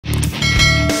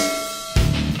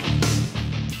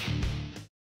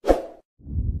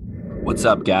What's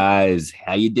up, guys?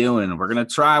 How you doing? We're gonna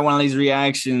try one of these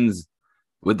reactions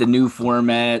with the new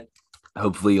format.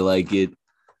 Hopefully you like it.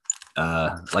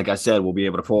 Like I said, we'll be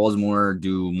able to pause more,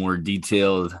 do more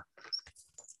detailed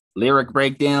lyric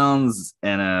breakdowns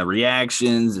and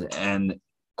reactions and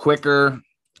quicker.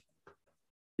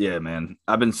 Yeah, man.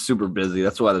 I've been super busy.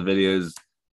 That's why the videos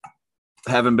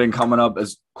haven't been coming up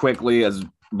as quickly as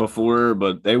before,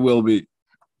 but they will be.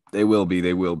 They will be.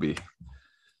 They will be.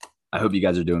 I hope you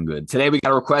guys are doing good. Today we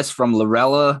got a request from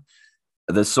Lorella.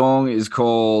 The song is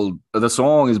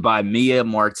by Mia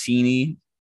Martini.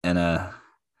 And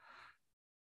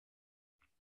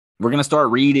we're gonna start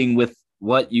reading with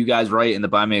what you guys write in the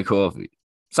Buy Me a Coffee.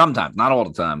 Sometimes, not all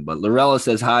the time. But Lorella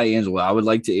says, "Hi, Angela. I would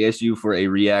like to ask you for a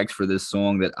react for this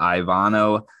song that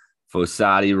Ivano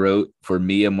Fossati wrote for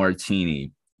Mia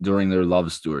Martini during their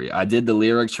love story. I did the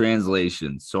lyric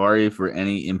translation. Sorry for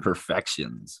any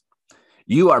imperfections."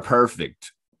 You are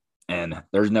perfect, and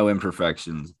there's no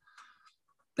imperfections.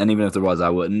 And even if there was, I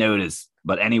wouldn't notice.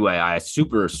 But anyway, I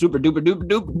super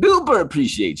duper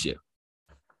appreciate you.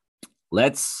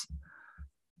 Let's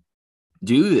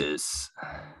do this.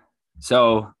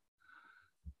 So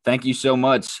thank you so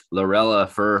much, Lorella,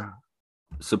 for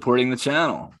supporting the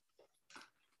channel.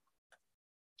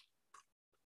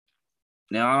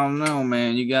 Now, I don't know,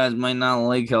 man. You guys might not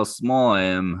like how small I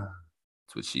am.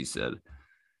 That's what she said.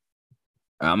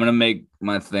 I'm going to make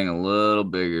my thing a little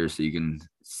bigger so you can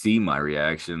see my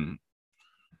reaction.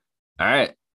 All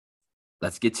right,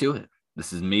 let's get to it.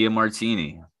 This is Mia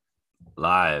Martini,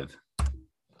 live.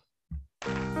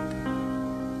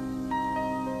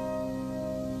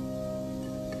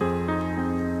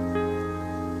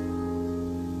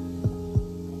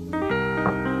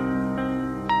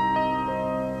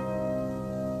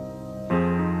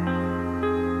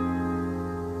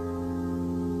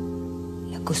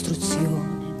 La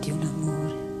costruzione di un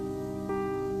amore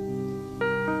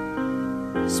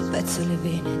spezza le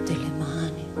vene delle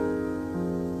mani,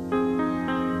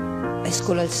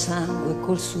 mescola il sangue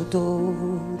col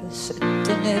sudore se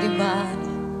te ne rimane.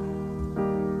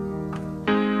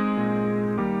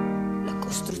 La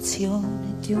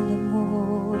costruzione di un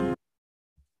amore.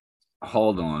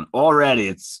 Hold on. Already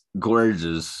it's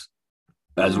gorgeous.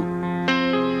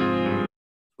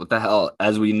 What the hell?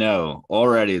 As we know,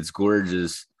 already it's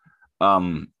gorgeous.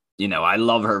 You know, I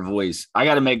love her voice. I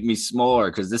got to make me smaller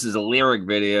because this is a lyric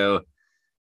video,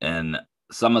 and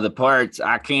some of the parts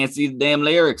I can't see the damn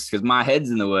lyrics because my head's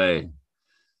in the way.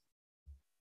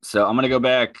 So I'm gonna go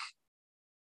back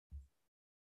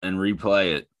and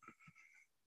replay it.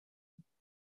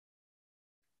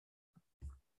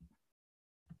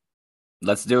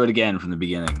 Let's do it again from the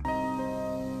beginning.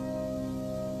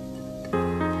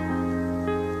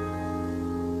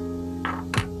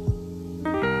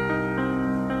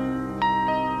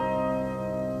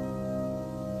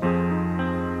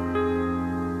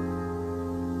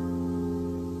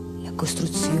 La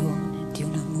costruzione di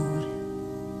un amore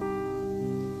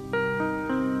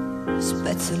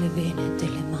spezza le vene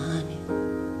delle mani,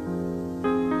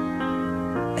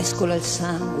 mescola il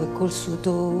sangue col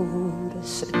sudore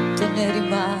se te ne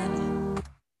rimane.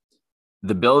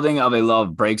 The building of a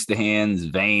love breaks the hands,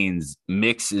 veins,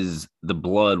 mixes the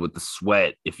blood with the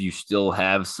sweat if you still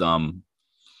have some.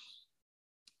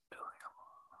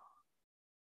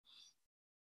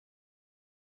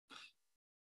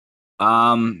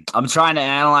 I'm trying to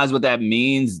analyze what that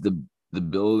means. The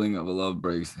building of a love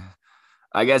breaks.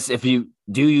 I guess do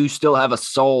you still have a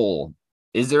soul?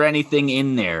 Is there anything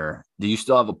in there? Do you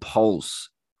still have a pulse?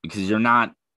 Because you're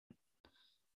not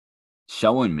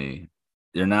showing me.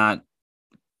 You're not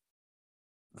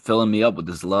filling me up with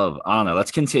this love. I don't know. Let's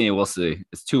continue. We'll see.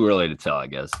 It's too early to tell, I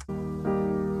guess.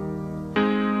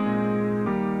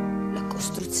 La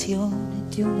costruzione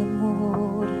di un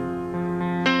amore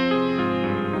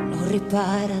non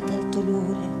ripara dal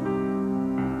dolore,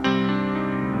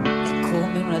 è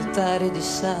come un altare di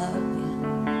sabbia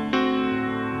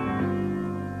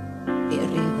e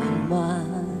arriva al mare.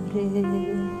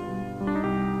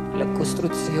 La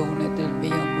costruzione del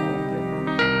mio amore,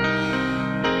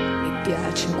 mi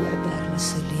piace guardarla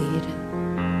salire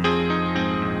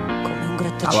come un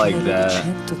grattacielo di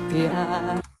 100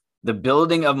 piani. The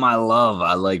building of my love,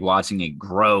 I like watching it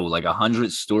grow like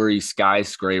 100-story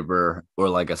skyscraper or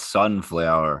like a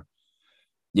sunflower.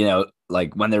 You know,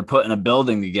 like when they're putting a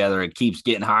building together, it keeps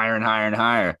getting higher and higher and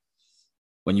higher.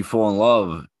 When you fall in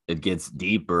love, it gets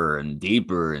deeper and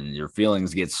deeper and your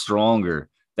feelings get stronger.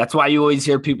 That's why you always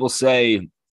hear people say,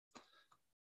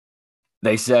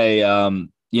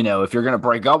 you know, if you're going to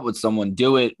break up with someone,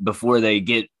 do it before they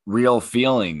get real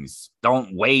feelings.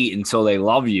 Don't wait until they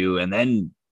love you and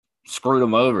then screwed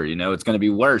him over. You know, it's going to be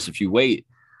worse if you wait.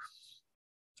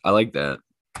 I like that.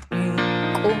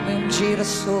 Come un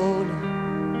girasole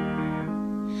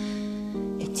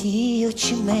ed io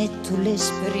ci metto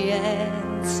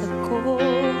l'esperienza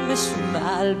come su un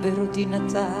albero di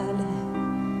Natale,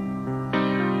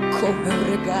 come un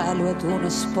regalo ad una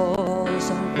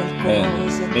sposa, un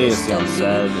qualcosa che sta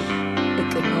lì e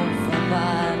che non fa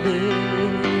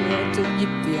male. Ad ogni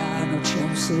piano c'è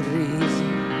un sorriso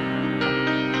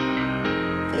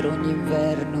per ogni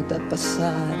inverno da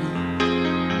passare.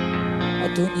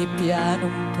 Ad ogni piano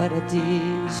un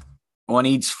paradiso. On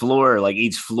each floor, like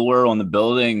each floor on the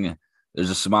building, there's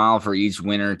a smile for each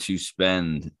winter to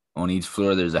spend. On each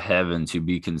floor, there's a heaven to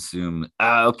be consumed.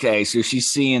 Okay, so she's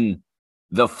seeing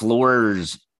the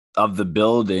floors of the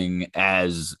building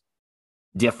as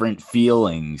different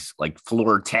feelings. Like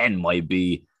floor 10 might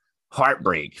be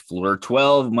heartbreak. Floor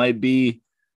 12 might be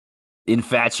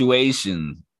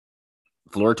infatuation.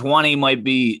 Floor 20 might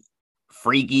be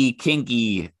freaky,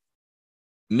 kinky,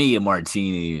 me, a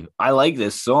martini. I like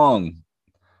this song.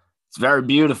 It's very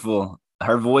beautiful.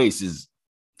 Her voice is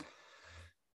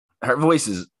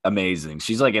amazing.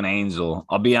 She's like an angel.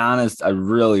 I'll be honest, I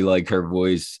really like her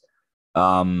voice.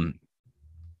 You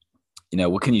know,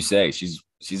 what can you say?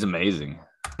 She's amazing.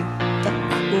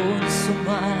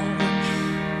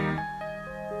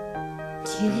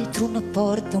 Dietro una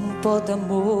porta un po'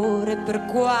 d'amore per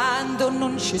quando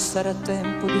non ci sarà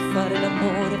tempo di fare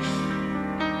l'amore.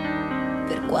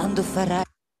 Per quando farai.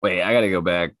 Wait, I gotta go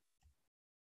back.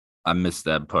 I missed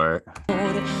that part.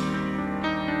 Per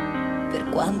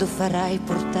quando farai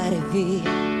portare via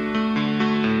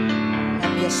la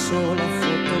mia sola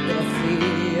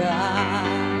fotografia.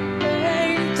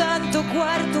 E intanto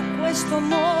guardo questo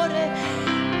amore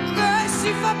che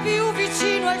si fa più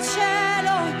vicino al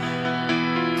cielo.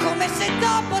 Come se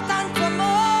dopo tanto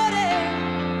amore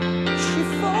ci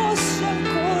fosse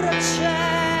ancora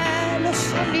cielo.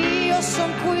 Sono io,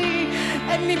 son qui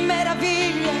e mi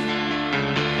meraviglia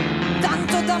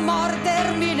tanto da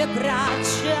mordermi le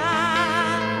braccia.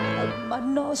 Ma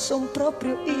no, son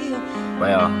proprio io.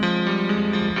 Well,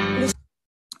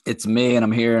 it's me and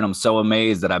I'm here and I'm so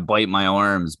amazed that I bite my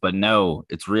arms. But no,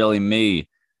 it's really me.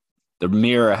 The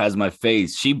mirror has my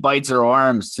face. She bites her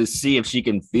arms to see if she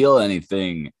can feel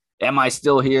anything. Am I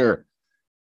still here?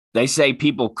 They say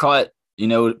people cut, you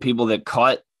know, people that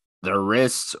cut their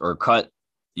wrists or cut,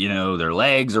 you know, their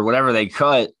legs or whatever they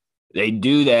cut, they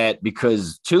do that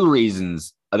because two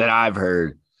reasons that I've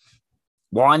heard.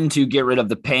 One, to get rid of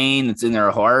the pain that's in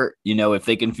their heart. You know, if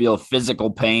they can feel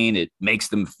physical pain, it makes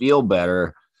them feel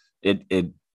better.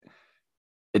 It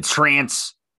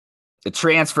transfers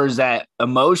that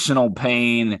emotional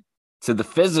pain to the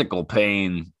physical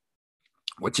pain,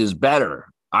 which is better.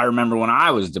 I remember when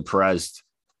I was depressed,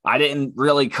 I didn't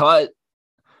really cut,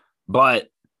 but,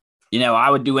 you know, I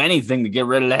would do anything to get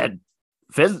rid of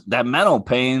that mental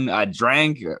pain. I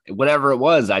drank, whatever it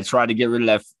was. I tried to get rid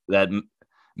of that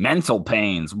mental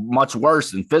pains, much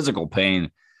worse than physical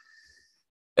pain.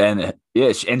 And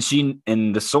yeah, and she,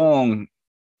 in the song,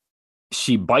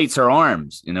 she bites her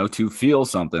arms, you know, to feel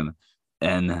something.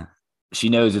 And she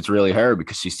knows it's really her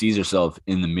because she sees herself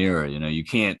in the mirror. You know,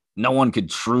 no one could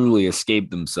truly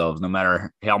escape themselves, no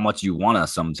matter how much you want to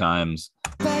sometimes.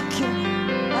 Specchio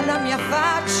alla mia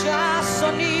faccia,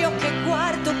 sono io che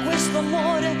guardo questo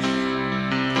amore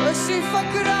che si fa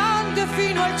grande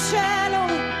fino al cielo,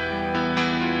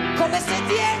 come se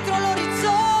dietro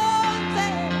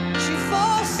l'orizzonte ci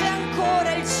fosse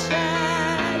ancora il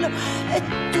cielo, e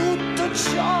tutto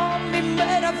ciò mi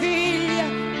meraviglia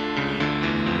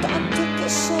tanto che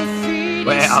so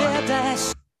felice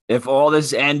adesso. If all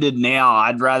this ended now,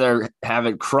 I'd rather have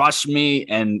it crush me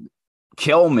and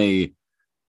kill me,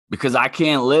 because I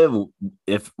can't live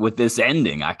with this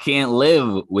ending. I can't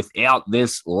live without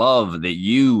this love that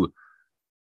you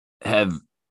have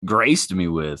graced me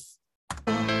with.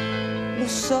 Lo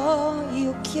so,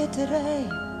 io chiederei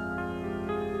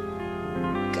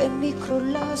che mi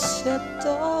crollasse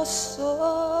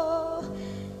addosso,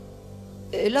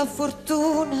 e la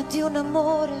fortuna di un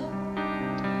amore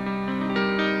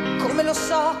come lo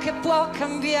so che può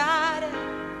cambiare.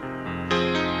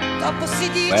 Dopo si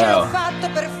dice l'ho fatto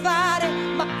per fare,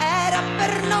 ma era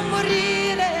per non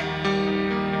morire.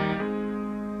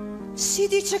 Si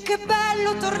dice che è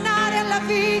bello tornare alla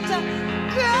vita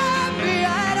che mi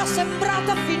era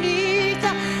sembrata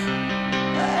finita,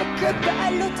 e che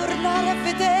bello tornare a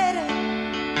vedere.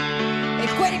 E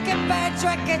quel che è peggio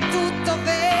è che è tutto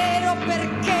vero,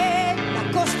 perché la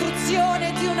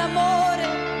costruzione di un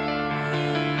amore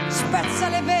spezza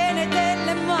le vene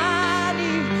delle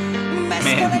mani,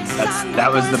 Man,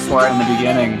 that was the part in the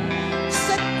beginning.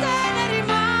 Se te ne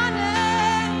rimane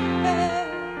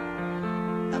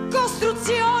la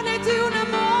costruzione di un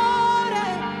amore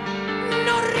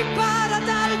non ripara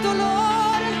dal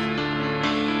dolore,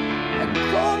 è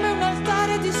come un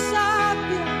altare di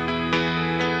sabbia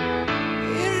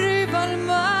in riva al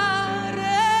mare.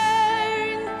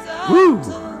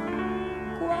 Intanto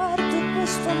guardo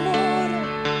questo amore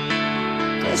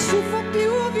che si fa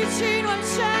più vicino al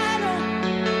cielo,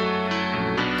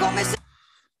 come se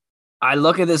I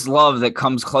look at this love that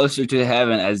comes closer to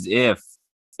heaven as if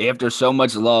after so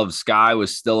much love, sky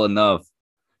was still enough.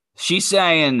 She's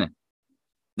saying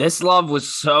this love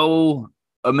was so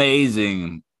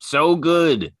amazing, so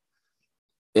good.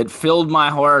 It filled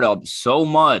my heart up so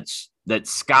much that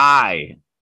sky,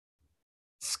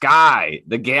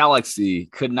 the galaxy,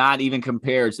 could not even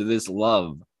compare to this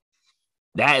love.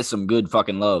 That is some good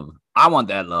fucking love. I want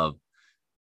that love.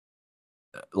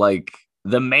 Like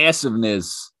the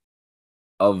massiveness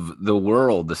of the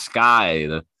world, the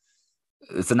sky,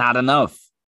 it's not enough.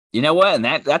 You know what? And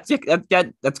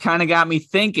that's kind of got me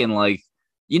thinking, like,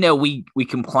 you know, we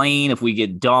complain if we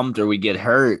get dumped or we get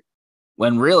hurt,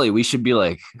 when really we should be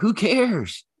like, who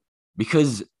cares?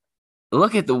 Because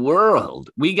look at the world.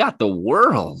 We got the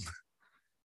world.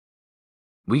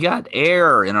 We got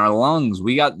air in our lungs.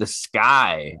 We got the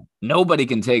sky. Nobody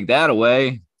can take that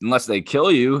away unless they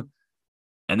kill you.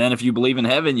 And then if you believe in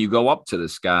heaven, you go up to the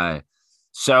sky.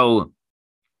 So,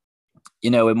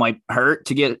 you know, it might hurt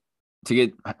to get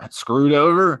screwed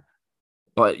over,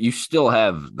 but you still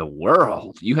have the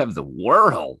world. You have the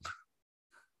world.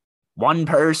 One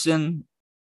person,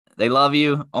 they love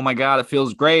you. Oh my God, it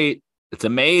feels great. It's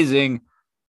amazing.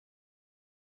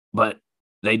 But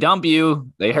they dump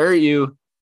you. They hurt you.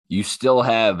 You still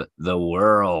have the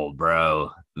world,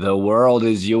 bro. The world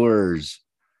is yours.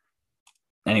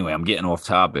 Anyway, I'm getting off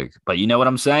topic, but you know what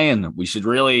I'm saying? We should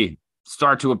really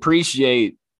start to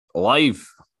appreciate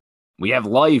life. We have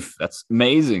life. That's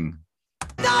amazing.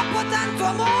 dopo tanto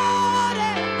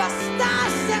amore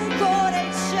bastasse ancora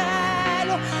il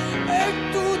cielo e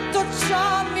tutto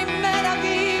ciò mi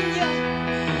meraviglia,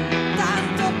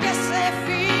 tanto che se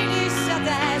finisse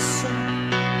adesso,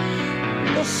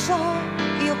 lo so,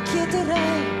 io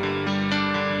chiederei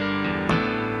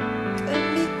che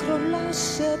mi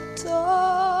crollasse addosso.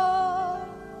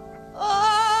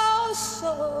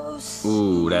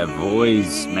 Ooh, that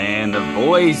voice, man, the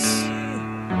voice.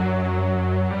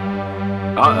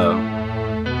 Uh-oh.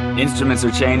 Instruments are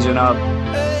changing up.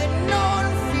 E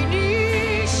non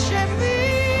finisce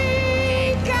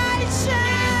mica il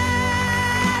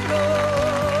cielo.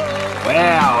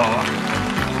 Wow.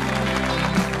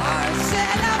 Se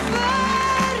la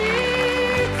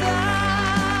verità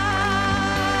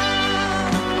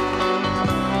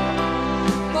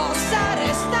possa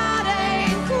restare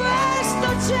in questo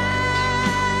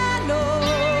cielo,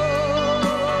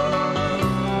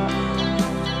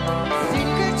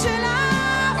 finché ce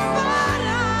la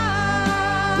farà.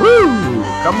 Woo!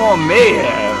 Come on,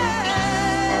 man.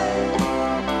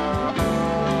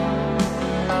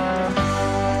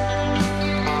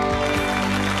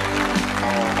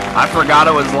 I forgot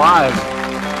it was live.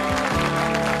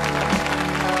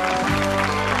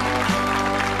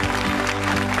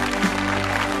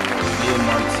 Me and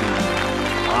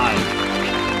Martini live.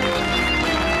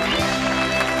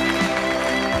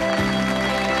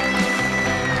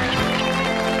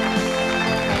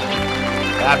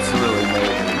 Absolutely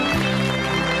amazing.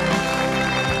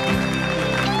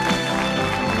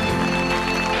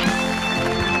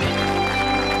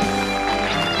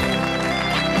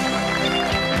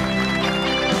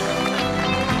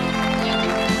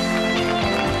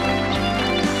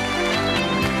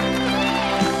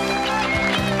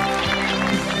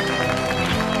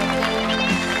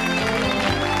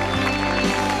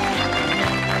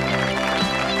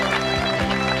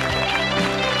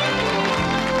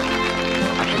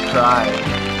 Cry.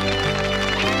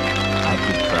 I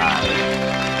could cry.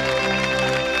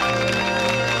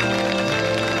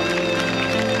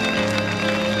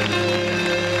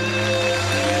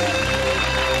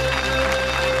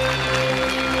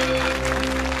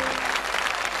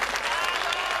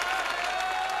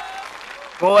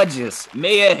 Gorgeous.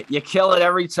 Mia, you kill it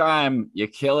every time. You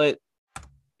kill it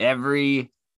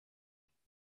every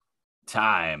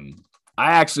time.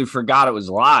 I actually forgot it was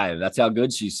live. That's how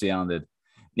good she sounded.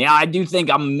 Now, I do think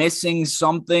I'm missing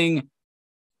something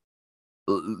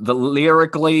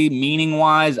lyrically,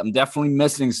 meaning-wise. I'm definitely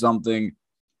missing something.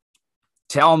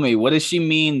 Tell me, what does she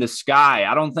mean, the sky?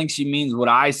 I don't think she means what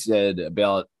I said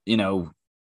about, you know,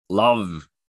 love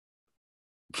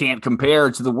can't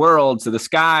compare to the world, to the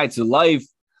sky, to life.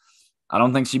 I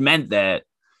don't think she meant that.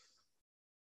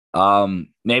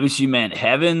 Maybe she meant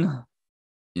heaven.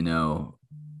 You know,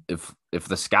 if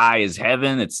the sky is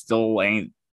heaven, it still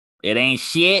ain't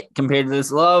shit compared to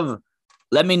this love.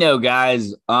 Let me know,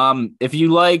 guys. If you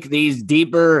like these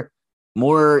deeper,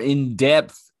 more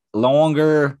in-depth,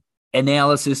 longer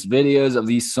analysis videos of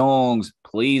these songs,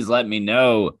 please let me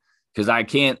know. Because I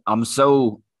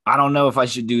don't know if I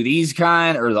should do these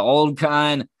kind or the old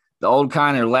kind. The old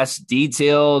kind are less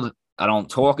detailed. I don't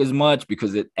talk as much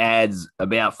because it adds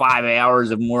about 5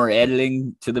 hours of more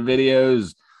editing to the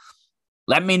videos.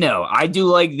 Let me know. I do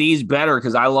like these better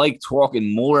because I like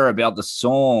talking more about the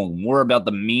song, more about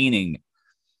the meaning.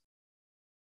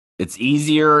 It's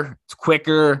easier. It's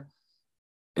quicker.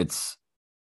 It's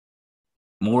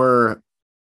more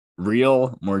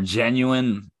real, more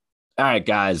genuine. All right,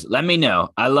 guys, let me know.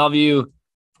 I love you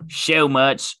so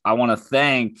much. I want to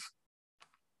thank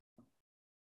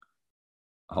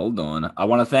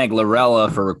Lorella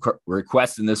for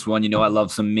requesting this one. You know, I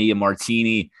love some Mia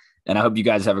Martini, and I hope you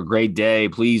guys have a great day.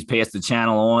 Please pass the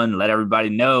channel on. Let everybody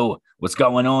know what's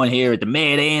going on here at the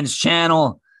Mad Ants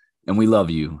channel, and we love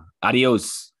you.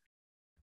 Adios.